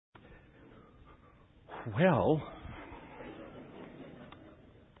Well,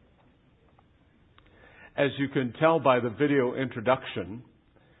 as you can tell by the video introduction,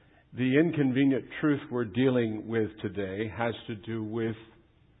 the inconvenient truth we're dealing with today has to do with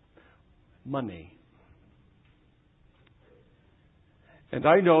money. And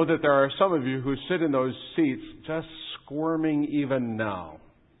I know that there are some of you who sit in those seats just squirming even now,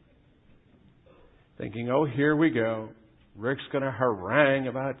 thinking, oh, here we go. Rick's going to harangue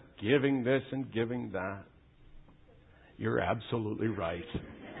about giving this and giving that. You're absolutely right.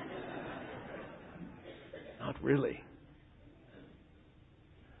 Not really.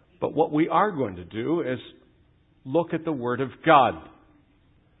 But what we are going to do is look at the Word of God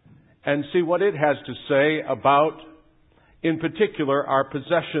and see what it has to say about, in particular, our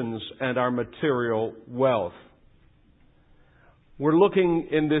possessions and our material wealth. We're looking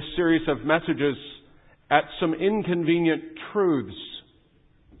in this series of messages at some inconvenient truths.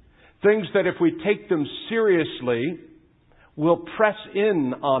 Things that if we take them seriously will press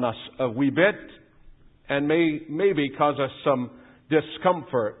in on us a wee bit and maybe cause us some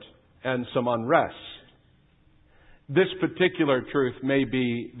discomfort and some unrest. This particular truth may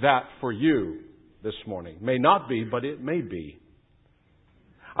be that for you this morning. May not be, but it may be.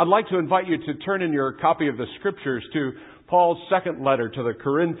 I'd like to invite you to turn in your copy of the Scriptures to Paul's second letter to the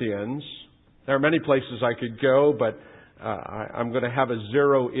Corinthians. There are many places I could go, but I'm going to have a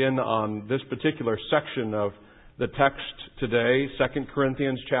zero in on this particular section of the text today, 2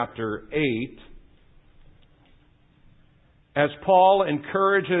 Corinthians chapter 8. As Paul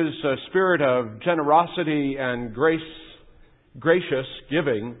encourages a spirit of generosity and gracious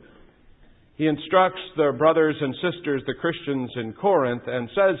giving, he instructs the brothers and sisters, the Christians in Corinth, and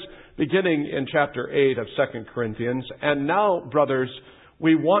says, beginning in chapter 8 of 2 Corinthians, "And now, brothers,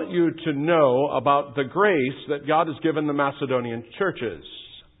 we want you to know about the grace that God has given the Macedonian churches.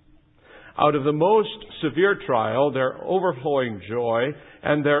 Out of the most severe trial, their overflowing joy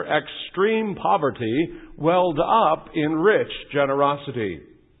and their extreme poverty welled up in rich generosity.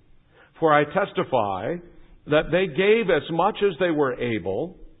 For I testify that they gave as much as they were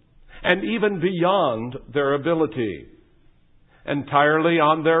able, and even beyond their ability. Entirely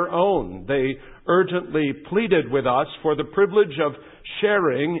on their own, they urgently pleaded with us for the privilege of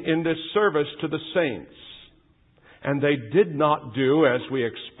sharing in this service to the saints. And they did not do as we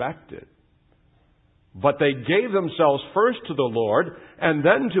expected. But they gave themselves first to the Lord and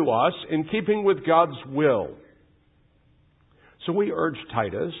then to us in keeping with God's will. So we urge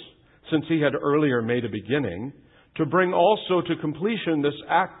Titus, since he had earlier made a beginning, to bring also to completion this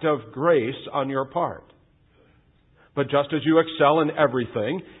act of grace on your part. But just as you excel in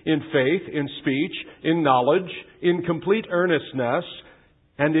everything, in faith, in speech, in knowledge, in complete earnestness,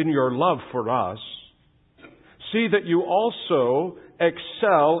 and in your love for us, see that you also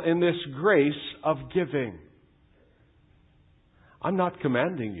excel in this grace of giving. I'm not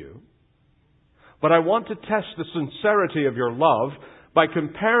commanding you, but I want to test the sincerity of your love by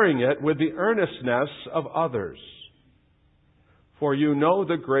comparing it with the earnestness of others. For you know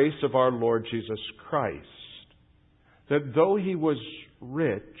the grace of our Lord Jesus Christ, that though he was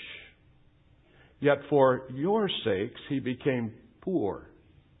rich, yet for your sakes he became poor,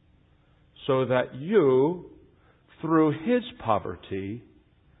 so that you, through his poverty,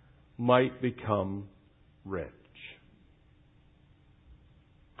 might become rich.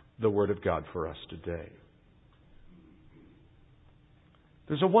 The Word of God for us today.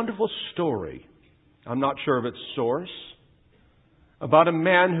 There's a wonderful story, I'm not sure of its source, about a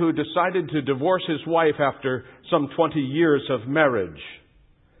man who decided to divorce his wife after some 20 years of marriage.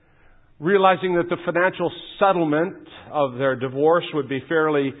 Realizing that the financial settlement of their divorce would be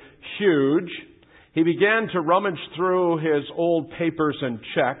fairly huge, he began to rummage through his old papers and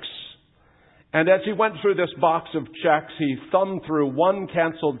checks. And as he went through this box of checks, he thumbed through one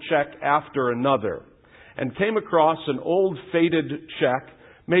canceled check after another and came across an old faded check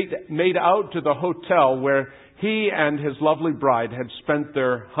made out to the hotel where he and his lovely bride had spent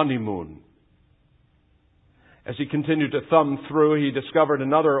their honeymoon. As he continued to thumb through, he discovered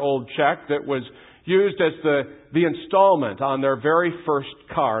another old check that was used as the installment on their very first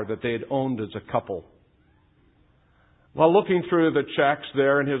car that they had owned as a couple. While looking through the checks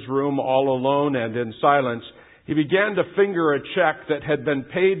there in his room all alone and in silence, he began to finger a check that had been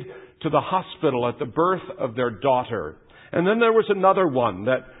paid to the hospital at the birth of their daughter. And then there was another one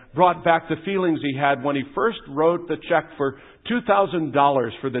that brought back the feelings he had when he first wrote the check for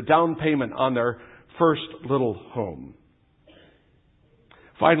 $2,000 for the down payment on their first little home.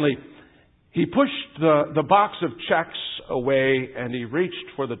 Finally, he pushed the box of checks away and he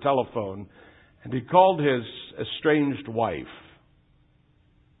reached for the telephone and he called his estranged wife.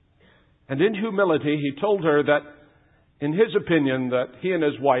 And in humility, he told her that, in his opinion, that he and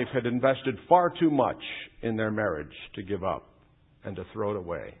his wife had invested far too much in their marriage to give up and to throw it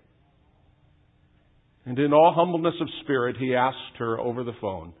away. And in all humbleness of spirit, he asked her over the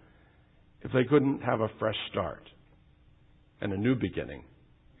phone if they couldn't have a fresh start and a new beginning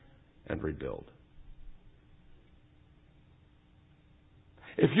and rebuild.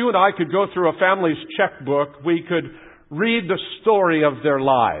 If you and I could go through a family's checkbook, we could read the story of their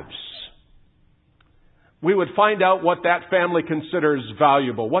lives. We would find out what that family considers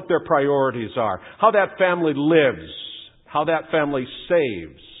valuable, what their priorities are, how that family lives, how that family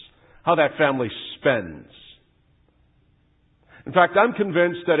saves, how that family spends. In fact, I'm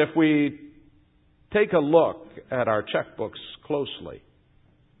convinced that if we take a look at our checkbooks closely,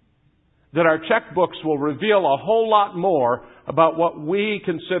 that our checkbooks will reveal a whole lot more about what we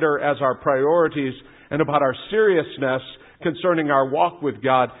consider as our priorities and about our seriousness concerning our walk with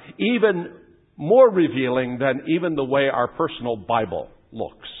God, even more revealing than even the way our personal Bible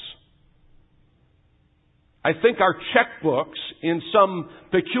looks. I think our checkbooks, in some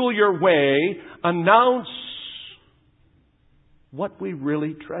peculiar way, announce what we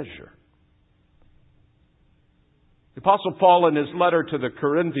really treasure. The Apostle Paul, in his letter to the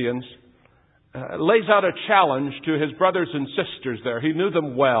Corinthians, lays out a challenge to his brothers and sisters there. He knew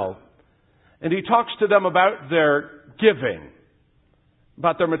them well. And he talks to them about their giving,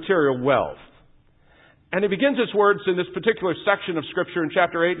 about their material wealth. And he begins his words in this particular section of Scripture in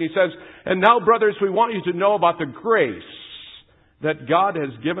chapter 8, and he says, "And now, brothers, we want you to know about the grace that God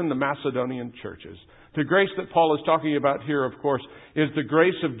has given the Macedonian churches." The grace that Paul is talking about here, of course, is the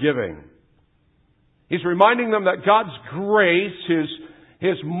grace of giving. He's reminding them that God's grace,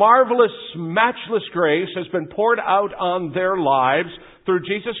 His marvelous, matchless grace, has been poured out on their lives through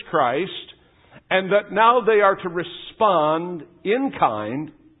Jesus Christ, and that now they are to respond in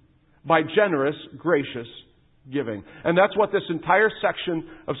kind by generous, gracious giving. And that's what this entire section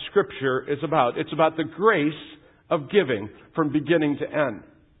of Scripture is about. It's about the grace of giving from beginning to end.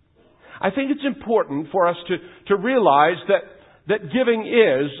 I think it's important for us to realize that giving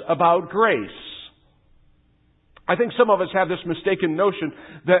is about grace. I think some of us have this mistaken notion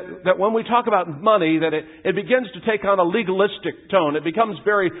that when we talk about money, that it begins to take on a legalistic tone. It becomes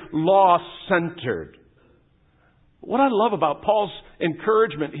very law-centered. What I love about Paul's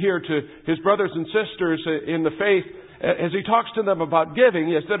encouragement here to his brothers and sisters in the faith, as he talks to them about giving,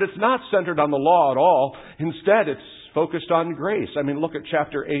 is that it's not centered on the law at all. Instead, it's focused on grace. I mean, look at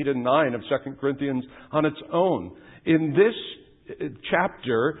chapter 8 and 9 of 2 Corinthians on its own. In this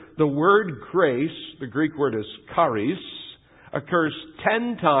chapter, the word grace, the Greek word is charis, occurs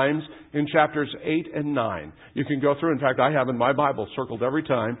 10 times in chapters 8 and 9. You can go through. In fact, I have in my Bible circled every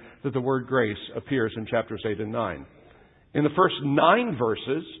time that the word grace appears in chapters 8 and 9. In the first 9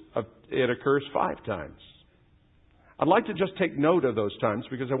 verses, it occurs 5 times. I'd like to just take note of those times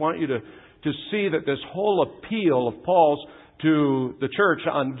because I want you to see that this whole appeal of Paul's to the church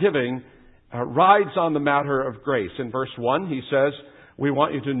on giving rides on the matter of grace. In verse 1, he says, we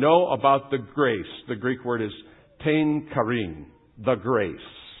want you to know about the grace. The Greek word is tein charin, the grace.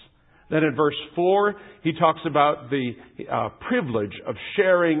 Then in verse 4, he talks about the privilege of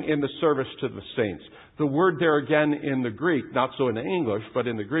sharing in the service to the saints. The word there again in the Greek, not so in the English, but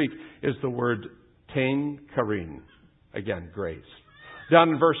in the Greek, is the word tein charin. Again, grace. Down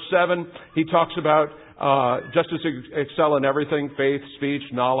in verse 7, he talks about just as you excel in everything, faith, speech,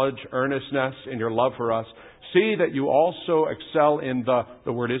 knowledge, earnestness, in your love for us, see that you also excel in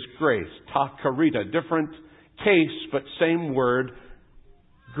the word is grace, ta charita, different case, but same word,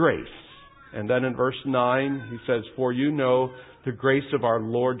 grace. And then in verse 9, he says, for you know the grace of our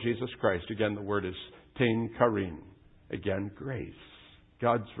Lord Jesus Christ. Again, the word is tein charin. Again, grace.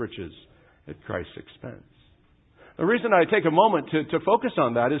 God's riches at Christ's expense. The reason I take a moment to focus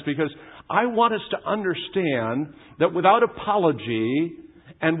on that is because I want us to understand that without apology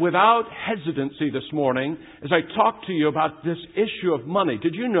and without hesitancy this morning, as I talk to you about this issue of money,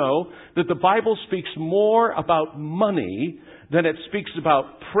 did you know that the Bible speaks more about money than it speaks about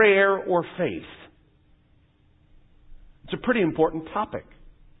prayer or faith? It's a pretty important topic.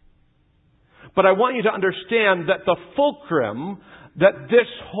 But I want you to understand that the fulcrum that this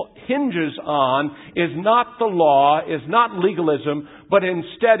hinges on is not the law, is not legalism, but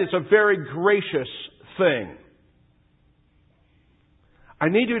instead it's a very gracious thing. I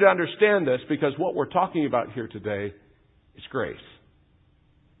need you to understand this because what we're talking about here today is grace.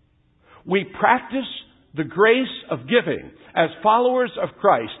 We practice the grace of giving as followers of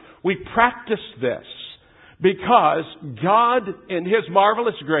Christ. We practice this because God, in His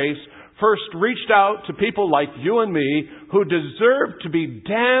marvelous grace, first reached out to people like you and me who deserve to be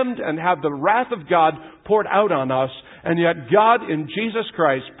damned and have the wrath of God poured out on us. And yet God in Jesus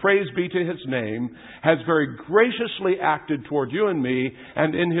Christ, praise be to His name, has very graciously acted toward you and me,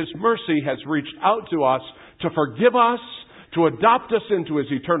 and in His mercy has reached out to us to forgive us, to adopt us into His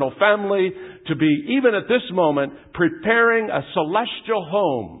eternal family, to be, even at this moment, preparing a celestial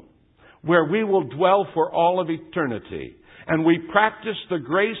home where we will dwell for all of eternity. And we practice the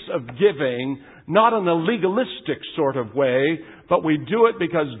grace of giving, not in a legalistic sort of way, but we do it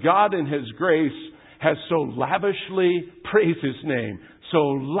because God in His grace has so lavishly, praise His name, so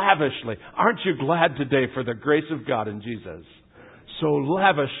lavishly. Aren't you glad today for the grace of God in Jesus? So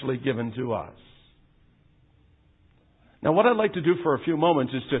lavishly given to us. Now, what I'd like to do for a few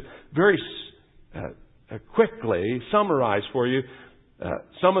moments is to very quickly summarize for you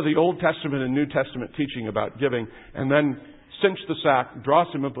some of the Old Testament and New Testament teaching about giving, and then cinch the sack, draw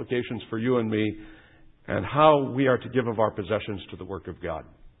some implications for you and me, and how we are to give of our possessions to the work of God.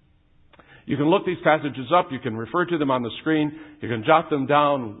 You can look these passages up. You can refer to them on the screen. You can jot them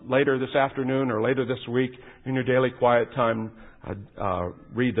down later this afternoon or later this week in your daily quiet time.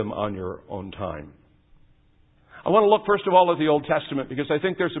 Read them on your own time. I want to look first of all at the Old Testament because I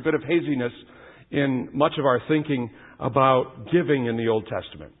think there's a bit of haziness in much of our thinking about giving in the Old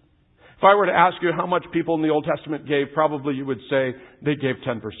Testament. If I were to ask you how much people in the Old Testament gave, probably you would say they gave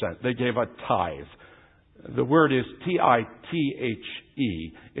 10%. They gave a tithe. The word is tithe.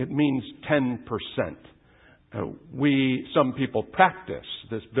 It means 10%. Some people practice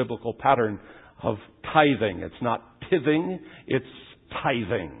this biblical pattern of tithing. It's not tithing, it's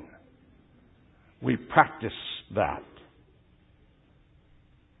tithing. We practice that.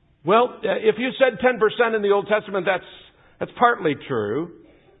 Well, if you said 10% in the Old Testament, that's partly true.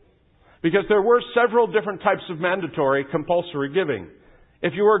 Because there were several different types of mandatory, compulsory giving.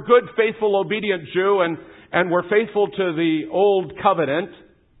 If you were a good, faithful, obedient Jew and were faithful to the Old Covenant,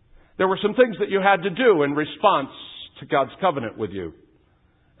 there were some things that you had to do in response to God's covenant with you.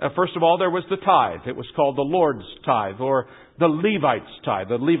 First of all, there was the tithe. It was called the Lord's tithe, or the Levites' tithe.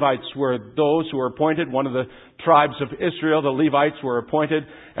 The Levites were those who were appointed, one of the tribes of Israel. The Levites were appointed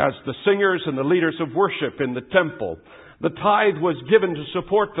as the singers and the leaders of worship in the temple. The tithe was given to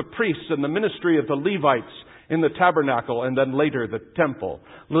support the priests and the ministry of the Levites in the tabernacle and then later the temple.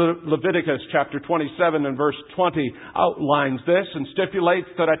 Leviticus chapter 27 and verse 20 outlines this and stipulates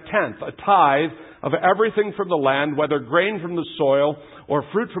that a tenth, a tithe of everything from the land, whether grain from the soil or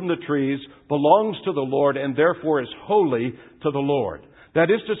fruit from the trees, belongs to the Lord and therefore is holy to the Lord.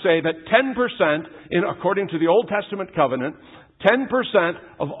 That is to say that 10%, according to the Old Testament covenant, 10%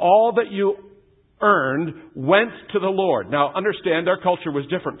 of all that you earned went to the Lord. Now, understand, our culture was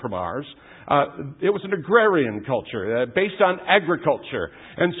different from ours. It was an agrarian culture based on agriculture.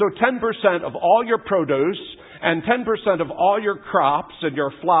 And so 10% of all your produce and 10% of all your crops and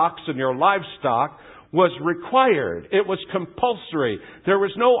your flocks and your livestock was required. It was compulsory. There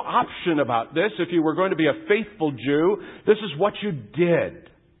was no option about this. If you were going to be a faithful Jew, this is what you did.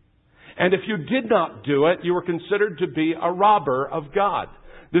 And if you did not do it, you were considered to be a robber of God.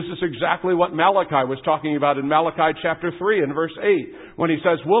 This is exactly what Malachi was talking about in Malachi chapter 3 and verse 8, when he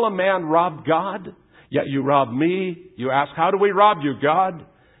says, "Will a man rob God? Yet you rob me." You ask, "How do we rob you, God?"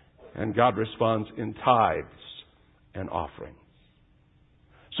 And God responds, "In tithes and offerings."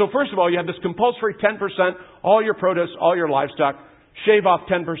 So first of all, you have this compulsory 10%, all your produce, all your livestock, shave off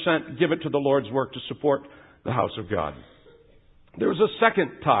 10%, give it to the Lord's work to support the house of God. There was a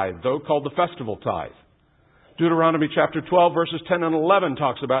second tithe, though, called the festival tithe. Deuteronomy chapter 12, verses 10 and 11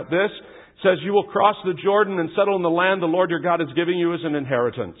 talks about this. It says, "You will cross the Jordan and settle in the land the Lord your God is giving you as an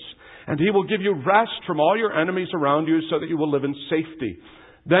inheritance. And He will give you rest from all your enemies around you so that you will live in safety.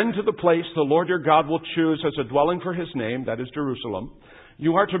 Then to the place the Lord your God will choose as a dwelling for His name, that is Jerusalem,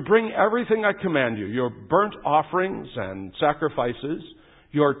 you are to bring everything I command you, your burnt offerings and sacrifices,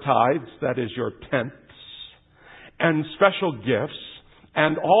 your tithes, that is your tenths, and special gifts,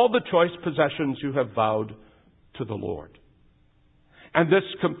 and all the choice possessions you have vowed to the Lord." And this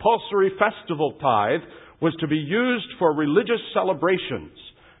compulsory festival tithe was to be used for religious celebrations,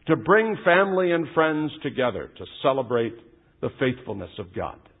 to bring family and friends together to celebrate the faithfulness of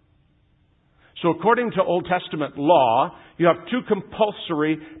God. So according to Old Testament law, you have two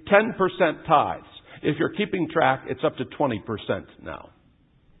compulsory 10% tithes. If you're keeping track, it's up to 20% now.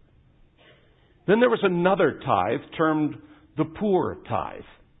 Then there was another tithe termed the poor tithe.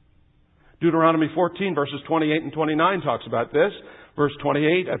 Deuteronomy 14 verses 28 and 29 talks about this. Verse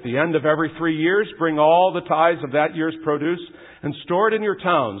 28, at the end of every 3 years, bring all the tithes of that year's produce and store it in your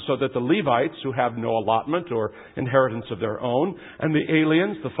towns, so that the Levites, who have no allotment or inheritance of their own, and the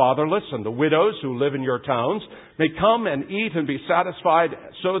aliens, the fatherless, and the widows who live in your towns, may come and eat and be satisfied,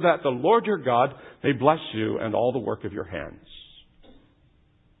 so that the Lord your God may bless you and all the work of your hands.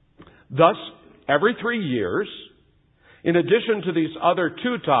 Thus, every 3 years, in addition to these other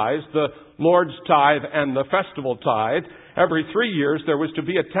 2 tithes, the Lord's tithe and the festival tithe, every 3 years there was to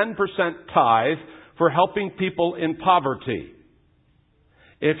be a 10% tithe for helping people in poverty.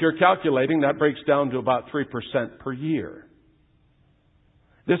 If you're calculating, that breaks down to about 3% per year.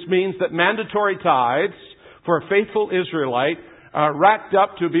 This means that mandatory tithes for a faithful Israelite racked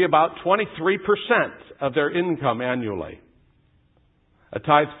up to be about 23% of their income annually. A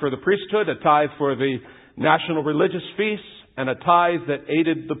tithe for the priesthood, a tithe for the national religious feasts, and a tithe that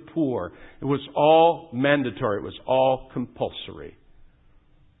aided the poor. It was all mandatory. It was all compulsory.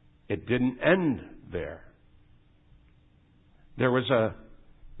 It didn't end there. There was a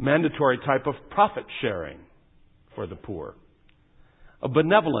mandatory type of profit sharing for the poor. A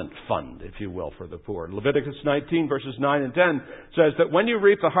benevolent fund, if you will, for the poor. Leviticus 19 verses 9 and 10 says that when you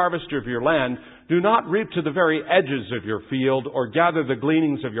reap the harvest of your land, do not reap to the very edges of your field or gather the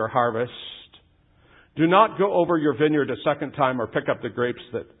gleanings of your harvest. Do not go over your vineyard a second time or pick up the grapes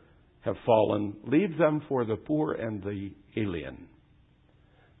that have fallen. Leave them for the poor and the alien.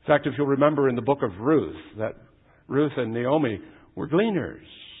 In fact, if you'll remember in the book of Ruth, that Ruth and Naomi were gleaners.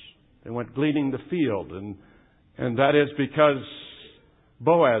 They went gleaning the field, and that is because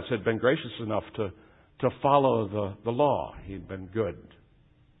Boaz had been gracious enough to follow the law. He'd been good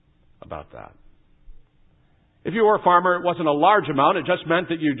about that. If you were a farmer, it wasn't a large amount. It just meant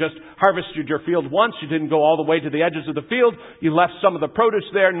that you just harvested your field once. You didn't go all the way to the edges of the field. You left some of the produce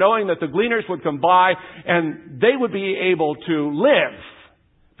there, knowing that the gleaners would come by and they would be able to live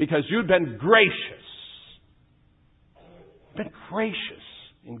because you'd been gracious. Been gracious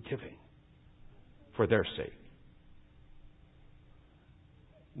in giving for their sake.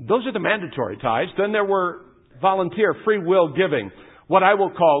 Those are the mandatory tithes. Then there were volunteer free will giving, what I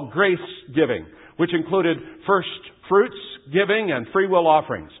will call grace giving, which included first fruits giving and free will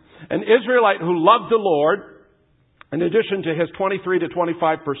offerings. An Israelite who loved the Lord, in addition to his 23 to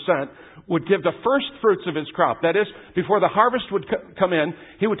 25%, would give the first fruits of his crop. That is, before the harvest would come in,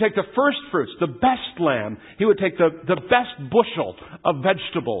 he would take the first fruits, the best lamb. He would take the best bushel of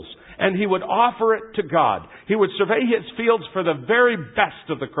vegetables, and he would offer it to God. He would survey his fields for the very best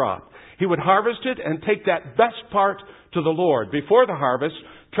of the crop. He would harvest it and take that best part to the Lord before the harvest,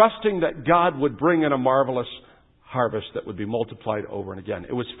 trusting that God would bring in a marvelous harvest that would be multiplied over and again.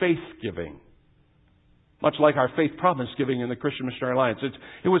 It was faith giving. Much like our faith promise giving in the Christian Missionary Alliance.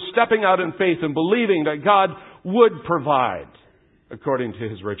 It was stepping out in faith and believing that God would provide according to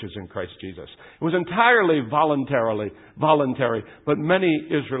His riches in Christ Jesus. It was entirely voluntary, but many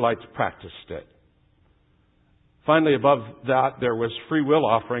Israelites practiced it. Finally, above that, there was free will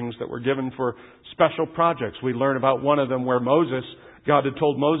offerings that were given for special projects. We learn about one of them where God had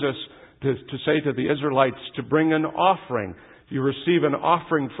told Moses to say to the Israelites to bring an offering. You receive an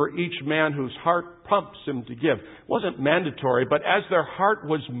offering for each man whose heart prompts him to give. It wasn't mandatory, but as their heart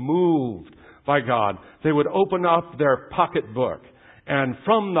was moved by God, they would open up their pocketbook and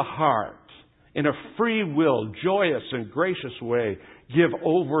from the heart, in a free will, joyous and gracious way, give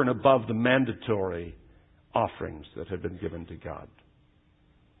over and above the mandatory offerings that had been given to God.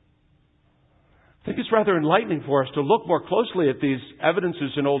 I think it's rather enlightening for us to look more closely at these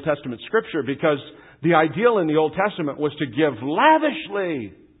evidences in Old Testament Scripture, because the ideal in the Old Testament was to give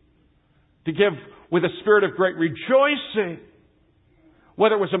lavishly, to give with a spirit of great rejoicing.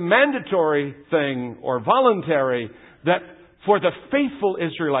 Whether it was a mandatory thing or voluntary, that for the faithful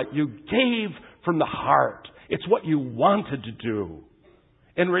Israelite, you gave from the heart. It's what you wanted to do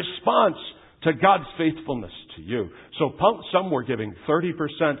in response to God's faithfulness to you. So some were giving 30%,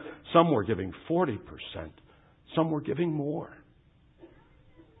 some were giving 40%, some were giving more.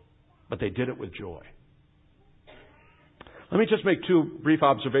 But they did it with joy. Let me just make two brief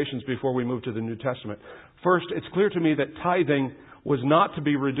observations before we move to the New Testament. First, it's clear to me that tithing was not to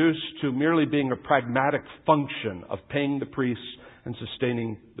be reduced to merely being a pragmatic function of paying the priests and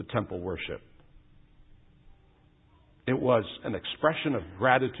sustaining the temple worship. It was an expression of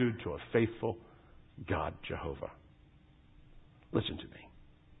gratitude to a faithful God, Jehovah. Listen to me.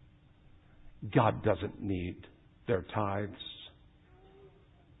 God doesn't need their tithes.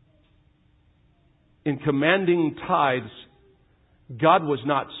 In commanding tithes, God was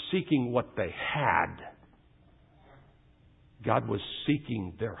not seeking what they had. God was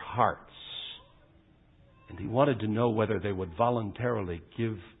seeking their hearts And He wanted to know whether they would voluntarily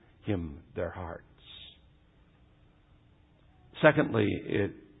give Him their hearts. Secondly,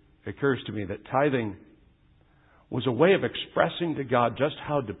 it occurs to me that tithing was a way of expressing to God just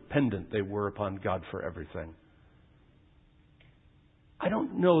how dependent they were upon God for everything. I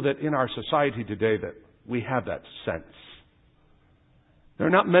don't know that in our society today that we have that sense. There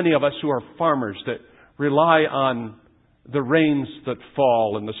are not many of us who are farmers that rely on the rains that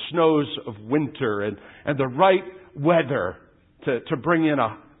fall and the snows of winter and the right weather to bring in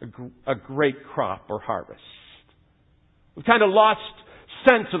a great crop or harvest. We've kind of lost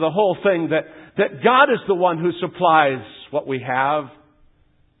sense of the whole thing that God is the one who supplies what we have.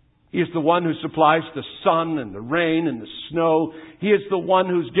 He is the one who supplies the sun and the rain and the snow. He is the one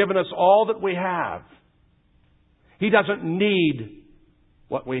who's given us all that we have. He doesn't need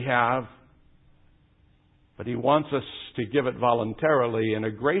what we have, but He wants us to give it voluntarily in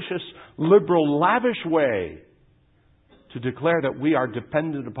a gracious, liberal, lavish way to declare that we are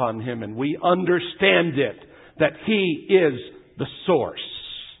dependent upon Him and we understand it, that He is the source,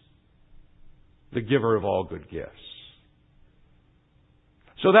 the giver of all good gifts.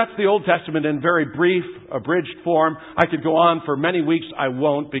 So that's the Old Testament in very brief, abridged form. I could go on for many weeks. I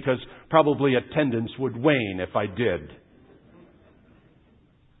won't, because probably attendance would wane if I did.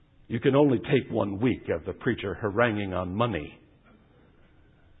 You can only take 1 week of the preacher haranguing on money.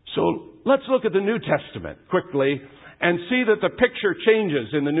 So let's look at the New Testament quickly and see that the picture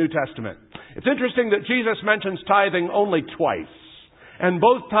changes in the New Testament. It's interesting that Jesus mentions tithing only twice. And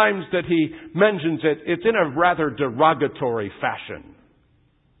both times that He mentions it, it's in a rather derogatory fashion.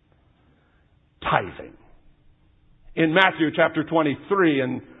 Tithing. In Matthew chapter 23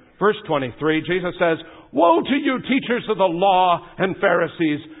 and verse 23, Jesus says, "Woe to you, teachers of the law and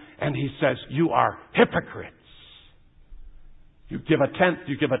Pharisees." And He says, "You are hypocrites. You give a tenth,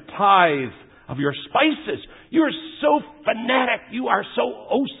 you give a tithe of your spices. You are so fanatic, you are so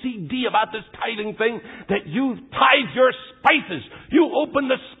OCD about this tithing thing that you tithe your spices. You open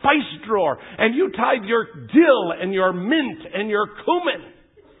the spice drawer and you tithe your dill and your mint and your cumin.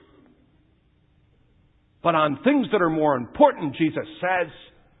 But on things that are more important," Jesus says,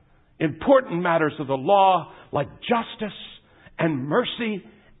 important matters of the law like justice and mercy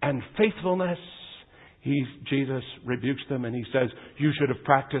and faithfulness, Jesus rebukes them and He says, "You should have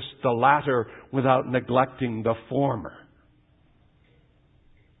practiced the latter without neglecting the former."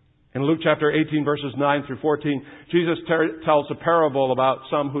 In Luke chapter 18, verses 9 through 14, Jesus tells a parable about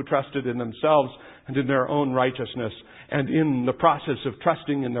some who trusted in themselves and in their own righteousness, and in the process of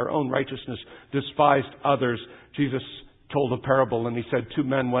trusting in their own righteousness, despised others. Jesus told a parable, and He said 2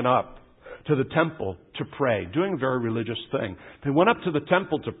 men went up to the temple to pray, doing a very religious thing. They went up to the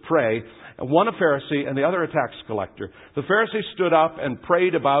temple to pray, one a Pharisee and the other a tax collector. The Pharisee stood up and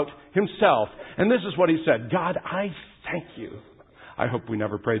prayed about himself, and this is what he said: "God, I thank You." I hope we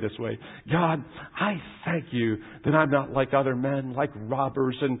never pray this way. "God, I thank You that I'm not like other men, like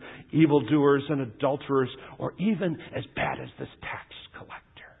robbers and evildoers and adulterers, or even as bad as this tax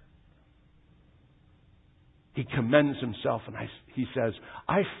collector." He commends himself and he says,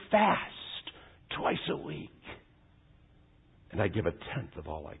 "I fast twice a week, and I give a tenth of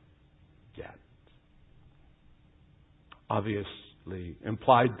all I get." Obviously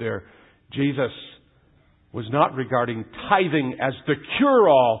implied there, Jesus was not regarding tithing as the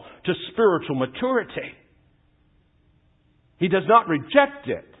cure-all to spiritual maturity. He does not reject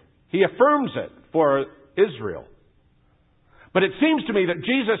it. He affirms it for Israel. But it seems to me that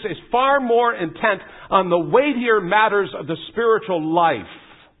Jesus is far more intent on the weightier matters of the spiritual life,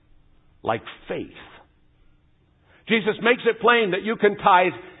 like faith. Jesus makes it plain that you can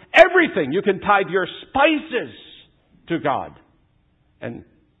tithe everything. You can tithe your spices to God and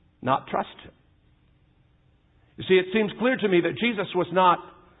not trust Him. You see, it seems clear to me that Jesus was not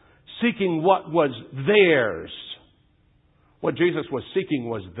seeking what was theirs. What Jesus was seeking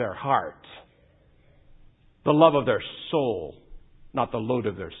was their heart, the love of their soul, not the load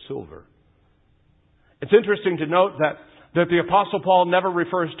of their silver. It's interesting to note that the Apostle Paul never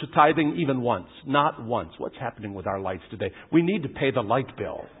refers to tithing even once. Not once. What's happening with our lights today? We need to pay the light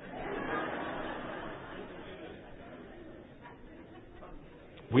bill.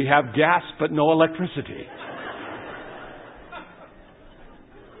 We have gas but no electricity.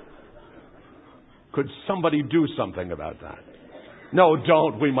 Could somebody do something about that? No,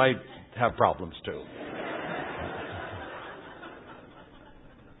 don't. We might have problems too.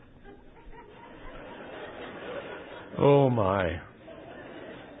 Oh my.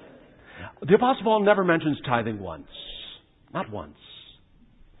 The Apostle Paul never mentions tithing once. Not once.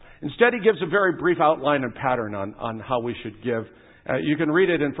 Instead, he gives a very brief outline and pattern on how we should give. You can read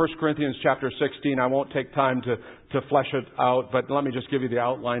it in 1 Corinthians chapter 16. I won't take time to flesh it out, but let me just give you the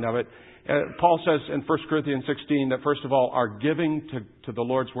outline of it. Paul says in 1 Corinthians 16 that, first of all, our giving to the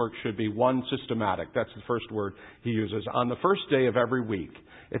Lord's work should be one, systematic. That's the first word he uses. On the first day of every week,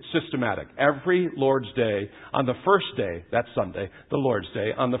 it's systematic. Every Lord's Day, on the first day, that's Sunday, the Lord's Day,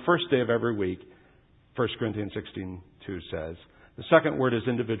 on the first day of every week, 1 Corinthians 16:2 says. The second word is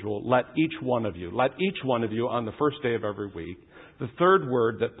individual. Let each one of you on the first day of every week. The third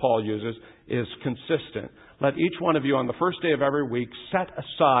word that Paul uses is consistent. Let each one of you on the first day of every week set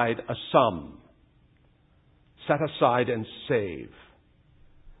aside a sum. Set aside and save.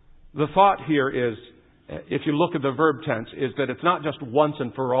 The thought here is, if you look at the verb tense, is that it's not just once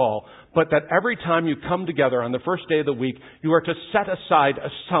and for all, but that every time you come together on the first day of the week, you are to set aside a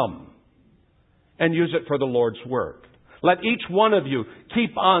sum and use it for the Lord's work. Let each one of you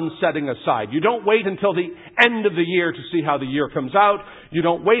keep on setting aside. You don't wait until the end of the year to see how the year comes out. You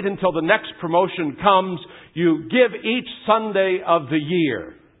don't wait until the next promotion comes. You give each Sunday of the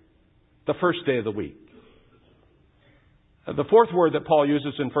year, the first day of the week. The fourth word that Paul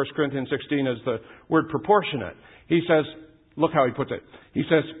uses in 1 Corinthians 16 is the word proportionate. He says, look how he puts it. He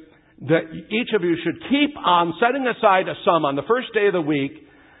says that each of you should keep on setting aside a sum on the first day of the week,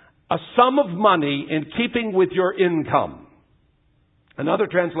 a sum of money in keeping with your income. Another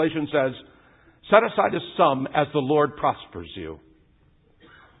translation says, set aside a sum as the Lord prospers you.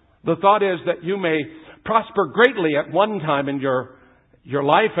 The thought is that you may prosper greatly at one time in your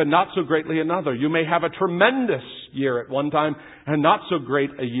life and not so greatly another. You may have a tremendous year at one time and not so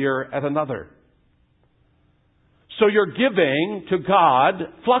great a year at another. So your giving to God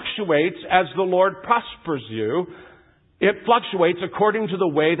fluctuates as the Lord prospers you. It fluctuates according to the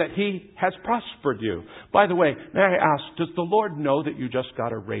way that He has prospered you. By the way, may I ask, does the Lord know that you just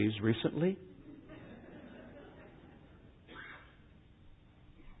got a raise recently?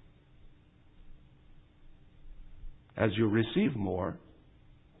 As you receive more,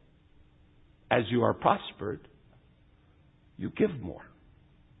 as you are prospered, you give more.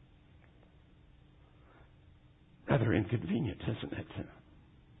 Rather inconvenient, isn't it?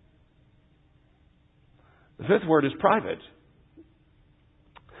 The fifth word is private.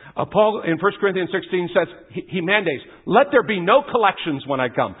 Paul in 1 Corinthians 16 says, he mandates, let there be no collections when I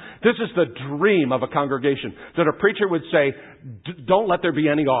come. This is the dream of a congregation, that a preacher would say, don't let there be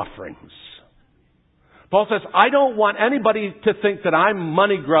any offerings. Paul says, I don't want anybody to think that I'm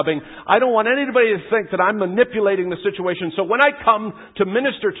money grubbing. I don't want anybody to think that I'm manipulating the situation. So when I come to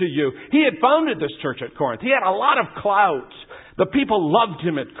minister to you, he had founded this church at Corinth. He had a lot of clout. The people loved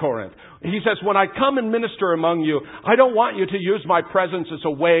him at Corinth. He says, when I come and minister among you, I don't want you to use my presence as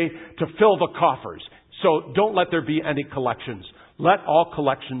a way to fill the coffers. So don't let there be any collections. Let all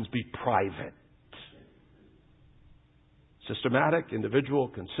collections be private. Systematic, individual,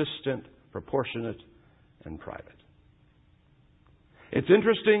 consistent, proportionate, and private. It's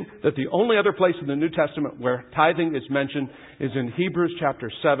interesting that the only other place in the New Testament where tithing is mentioned is in Hebrews chapter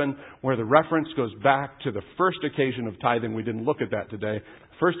 7, where the reference goes back to the first occasion of tithing. We didn't look at that today.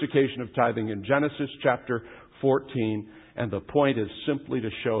 First occasion of tithing in Genesis chapter 14. And the point is simply to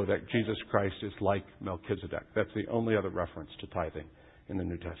show that Jesus Christ is like Melchizedek. That's the only other reference to tithing in the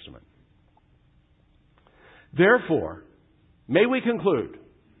New Testament. Therefore, may we conclude,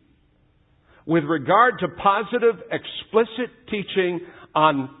 with regard to positive, explicit teaching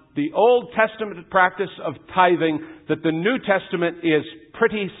on the Old Testament practice of tithing, that the New Testament is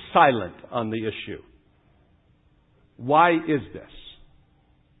pretty silent on the issue. Why is this?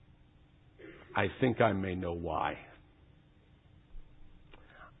 I think I may know why.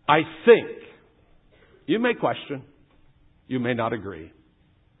 I think, you may question, you may not agree,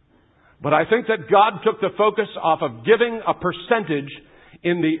 but I think that God took the focus off of giving a percentage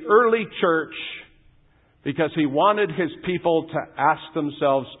in the early church because He wanted His people to ask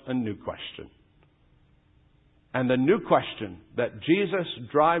themselves a new question. And the new question that Jesus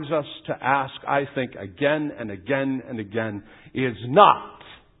drives us to ask, I think, again and again and again, is not,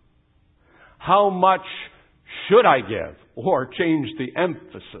 how much should I give? Or change the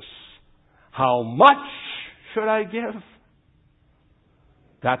emphasis, how much should I give?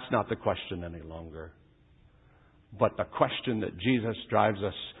 That's not the question any longer. But the question that Jesus drives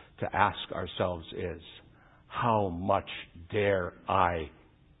us to ask ourselves is, how much dare I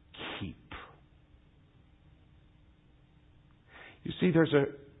keep? You see, there's a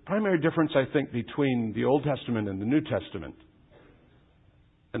primary difference, I think, between the Old Testament and the New Testament.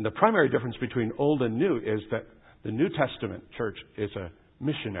 And the primary difference between Old and New is that the New Testament church is a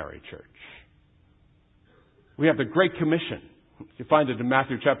missionary church. We have the Great Commission, You find it in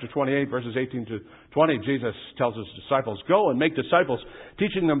Matthew chapter 28, verses 18 to 20. Jesus tells his disciples, "Go and make disciples,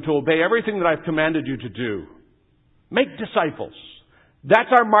 teaching them to obey everything that I've commanded you to do." Make disciples.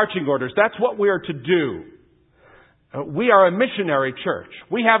 That's our marching orders. That's what we are to do. We are a missionary church.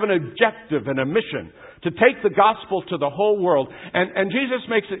 We have an objective and a mission to take the gospel to the whole world. And Jesus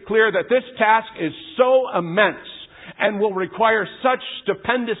makes it clear that this task is so immense and will require such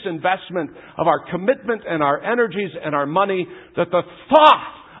stupendous investment of our commitment and our energies and our money that the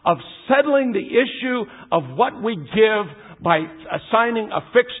thought of settling the issue of what we give by assigning a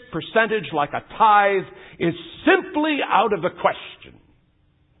fixed percentage like a tithe is simply out of the question.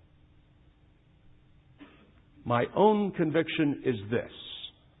 My own conviction is this,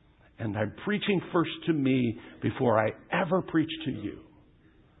 and I'm preaching first to me before I ever preach to you.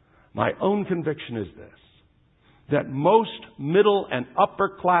 My own conviction is this, that most middle and upper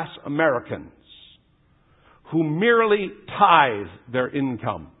class Americans who merely tithe their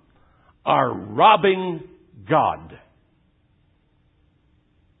income are robbing God.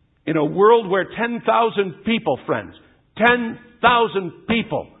 In a world where 10,000 people, friends, 10,000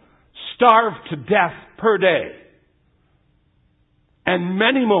 people starve to death per day, and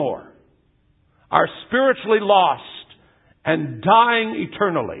many more are spiritually lost and dying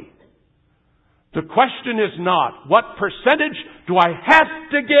eternally, the question is not, what percentage do I have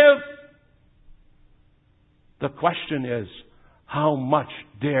to give? The question is, how much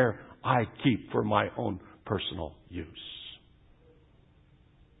dare I keep for my own personal use?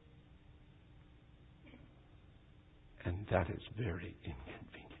 And that is very inconvenient.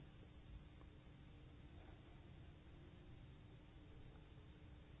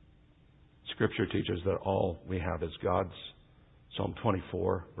 Scripture teaches that all we have is God's. Psalm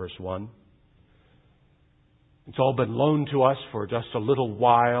 24, verse 1. It's all been loaned to us for just a little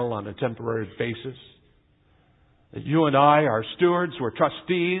while on a temporary basis. That you and I are stewards, we're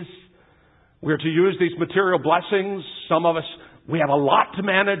trustees. We're to use these material blessings. Some of us, we have a lot to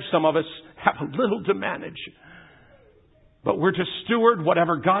manage. Some of us have a little to manage. But we're to steward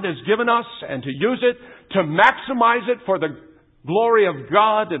whatever God has given us and to use it, to maximize it for the glory of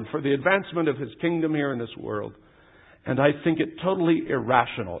God and for the advancement of His kingdom here in this world. And I think it totally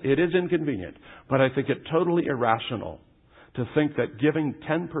irrational. It is inconvenient, but I think it totally irrational to think that giving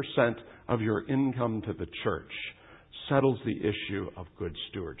 10% of your income to the church settles the issue of good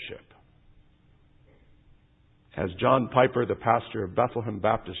stewardship. As John Piper, the pastor of Bethlehem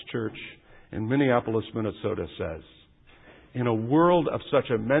Baptist Church in Minneapolis, Minnesota, says, in a world of such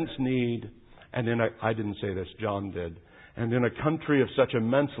immense need, and I didn't say this, John did, and in a country of such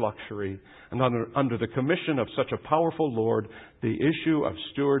immense luxury, and under the commission of such a powerful Lord, the issue of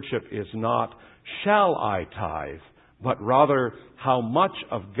stewardship is not, shall I tithe, but rather, how much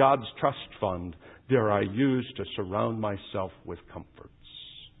of God's trust fund dare I use to surround myself with comforts?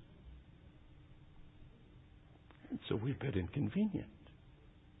 It's a wee bit inconvenient.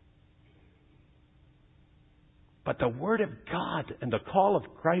 But the Word of God and the call of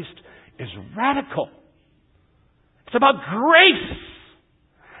Christ is radical. It's about grace.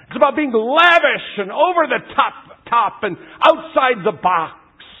 It's about being lavish and over the top and outside the box.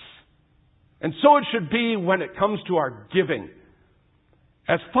 And so it should be when it comes to our giving.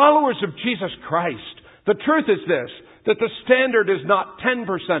 As followers of Jesus Christ, the truth is this, that the standard is not 10%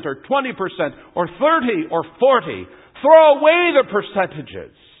 or 20% or 30 or 40. Throw away the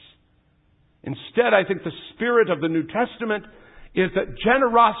percentages. Instead, I think the spirit of the New Testament is that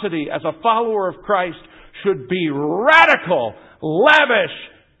generosity as a follower of Christ should be radical, lavish,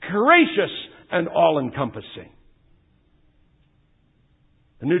 gracious, and all-encompassing.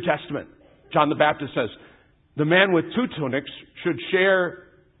 The New Testament, John the Baptist says, the man with 2 tunics should share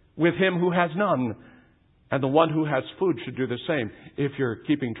with him who has none, and the one who has food should do the same. If you're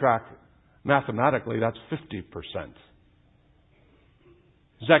keeping track mathematically, that's 50%.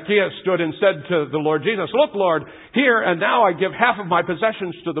 Zacchaeus stood and said to the Lord Jesus, look, Lord, here and now I give half of my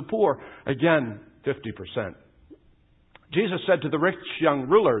possessions to the poor. Again, 50%. Jesus said to the rich young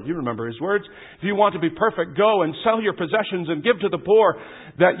ruler, you remember his words, if you want to be perfect, go and sell your possessions and give to the poor,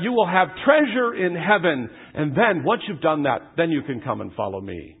 that you will have treasure in heaven. And then, once you've done that, then you can come and follow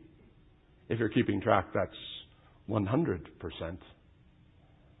me. If you're keeping track, that's 100%.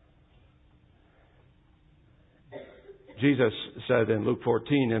 Jesus said in Luke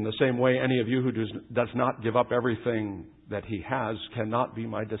 14, in the same way, any of you who does not give up everything that he has cannot be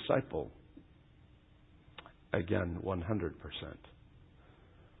my disciple. Again, 100%.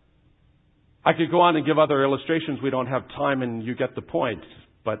 I could go on and give other illustrations. We don't have time, and you get the point.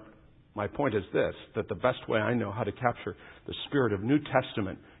 But my point is this, that the best way I know how to capture the spirit of New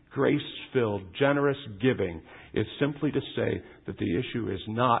Testament grace-filled, generous giving is simply to say that the issue is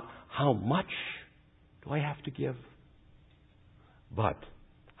not how much do I have to give, but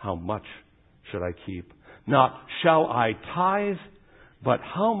how much should I keep? Not shall I tithe, but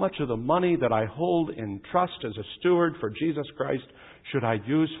how much of the money that I hold in trust as a steward for Jesus Christ should I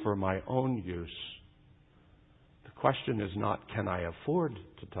use for my own use? The question is not, can I afford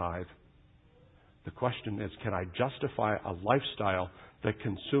to tithe? The question is, can I justify a lifestyle that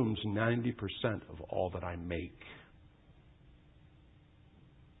consumes 90% of all that I make?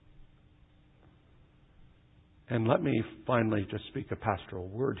 And let me finally just speak a pastoral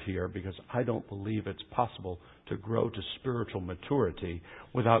word here, because I don't believe it's possible to grow to spiritual maturity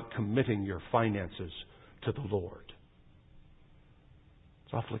without committing your finances to the Lord.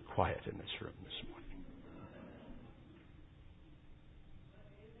 It's awfully quiet in this room this morning.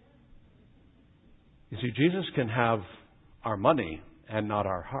 You see, Jesus can have our money and not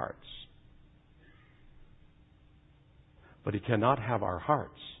our hearts. But He cannot have our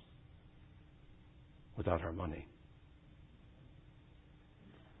hearts without our money.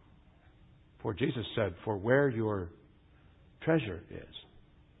 For Jesus said, for where your treasure is,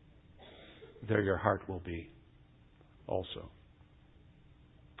 there your heart will be also.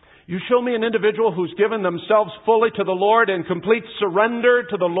 You show me an individual who's given themselves fully to the Lord in complete surrender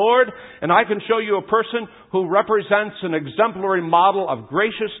to the Lord, and I can show you a person who represents an exemplary model of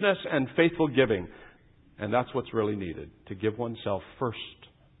graciousness and faithful giving. And that's what's really needed, to give oneself first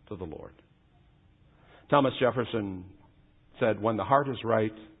to the Lord. Thomas Jefferson said, when the heart is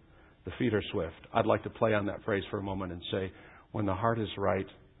right, the feet are swift. I'd like to play on that phrase for a moment and say, when the heart is right,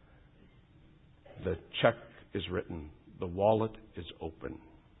 the check is written, the wallet is open.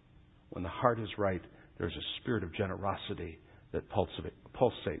 When the heart is right, there's a spirit of generosity that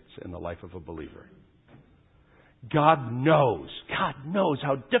pulsates in the life of a believer. God knows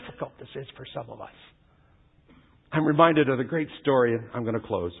how difficult this is for some of us. I'm reminded of the great story, and I'm going to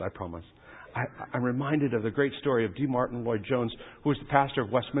close, I promise. I'm reminded of the great story of D. Martin Lloyd-Jones, who was the pastor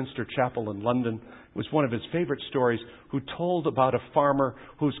of Westminster Chapel in London. It was one of his favorite stories, who told about a farmer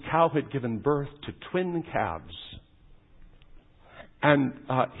whose cow had given birth to twin calves. And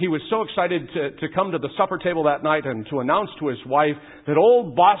he was so excited to come to the supper table that night and to announce to his wife that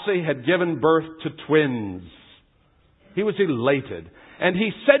old Bossy had given birth to twins. He was elated. And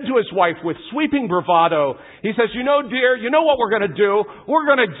he said to his wife with sweeping bravado, he says, you know, dear, you know what we're going to do? We're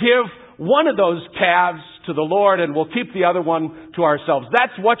going to give one of those calves to the Lord and we'll keep the other one to ourselves.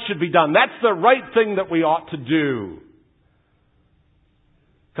 That's what should be done. That's the right thing that we ought to do.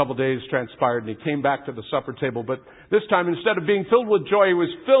 A couple of days transpired and he came back to the supper table, but this time instead of being filled with joy, he was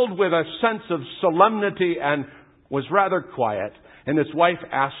filled with a sense of solemnity and was rather quiet. And his wife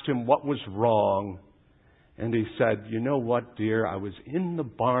asked him what was wrong. And he said, you know what, dear, I was in the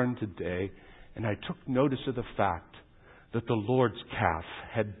barn today and I took notice of the fact that the Lord's calf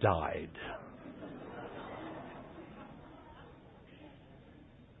had died.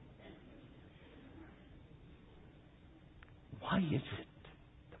 Why is it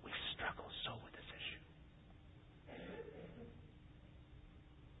that we struggle so with this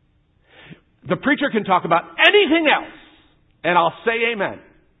issue? The preacher can talk about anything else, and I'll say amen.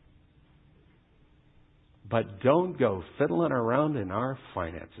 But don't go fiddling around in our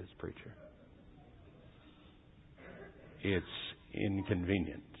finances, preacher. It's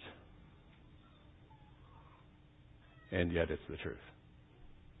inconvenient. And yet it's the truth.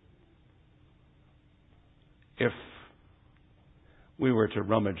 If we were to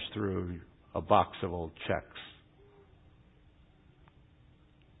rummage through a box of old checks,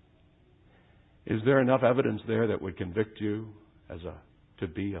 is there enough evidence there that would convict you to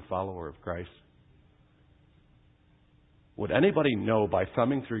be a follower of Christ? Would anybody know by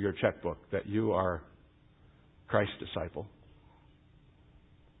thumbing through your checkbook that you are Christ's disciple?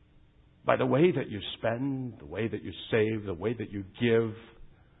 By the way that you spend, the way that you save, the way that you give,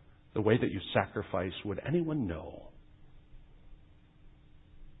 the way that you sacrifice, would anyone know?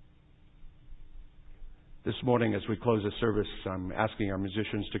 This morning, as we close the service, I'm asking our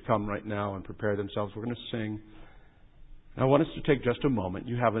musicians to come right now and prepare themselves. We're going to sing. And I want us to take just a moment.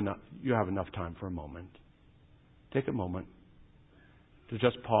 You have enough time for a moment. Take a moment to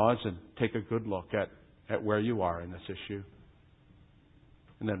just pause and take a good look at where you are in this issue.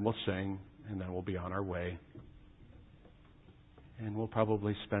 And then we'll sing, and then we'll be on our way. And we'll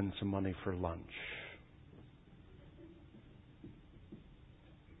probably spend some money for lunch.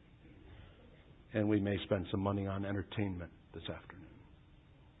 And we may spend some money on entertainment this afternoon.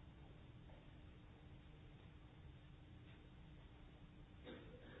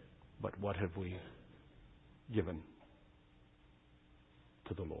 But what have we given to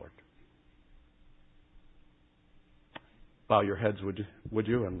to the Lord. Bow your heads, would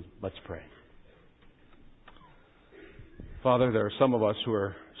you, and let's pray. Father, there are some of us who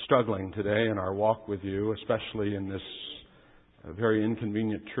are struggling today in our walk with you, especially in this very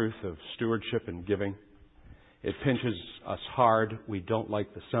inconvenient truth of stewardship and giving. It pinches us hard. We don't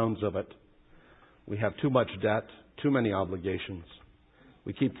like the sounds of it. We have too much debt, too many obligations.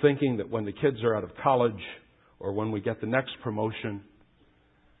 We keep thinking that when the kids are out of college or when we get the next promotion,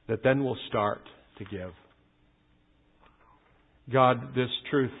 that then we'll start to give. God, this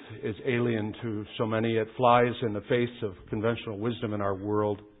truth is alien to so many. It flies in the face of conventional wisdom in our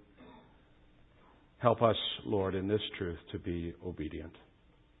world. Help us, Lord, in this truth to be obedient.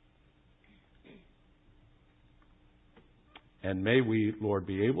 And may we, Lord,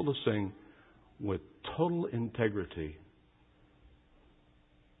 be able to sing with total integrity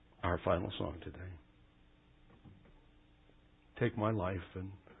our final song today. Take my life and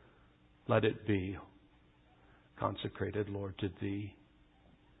let it be consecrated, Lord, to Thee.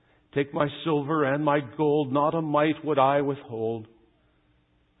 Take my silver and my gold, not a mite would I withhold.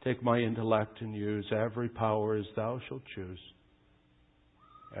 Take my intellect and use every power as Thou shalt choose.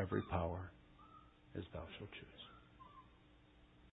 Every power as Thou shalt choose.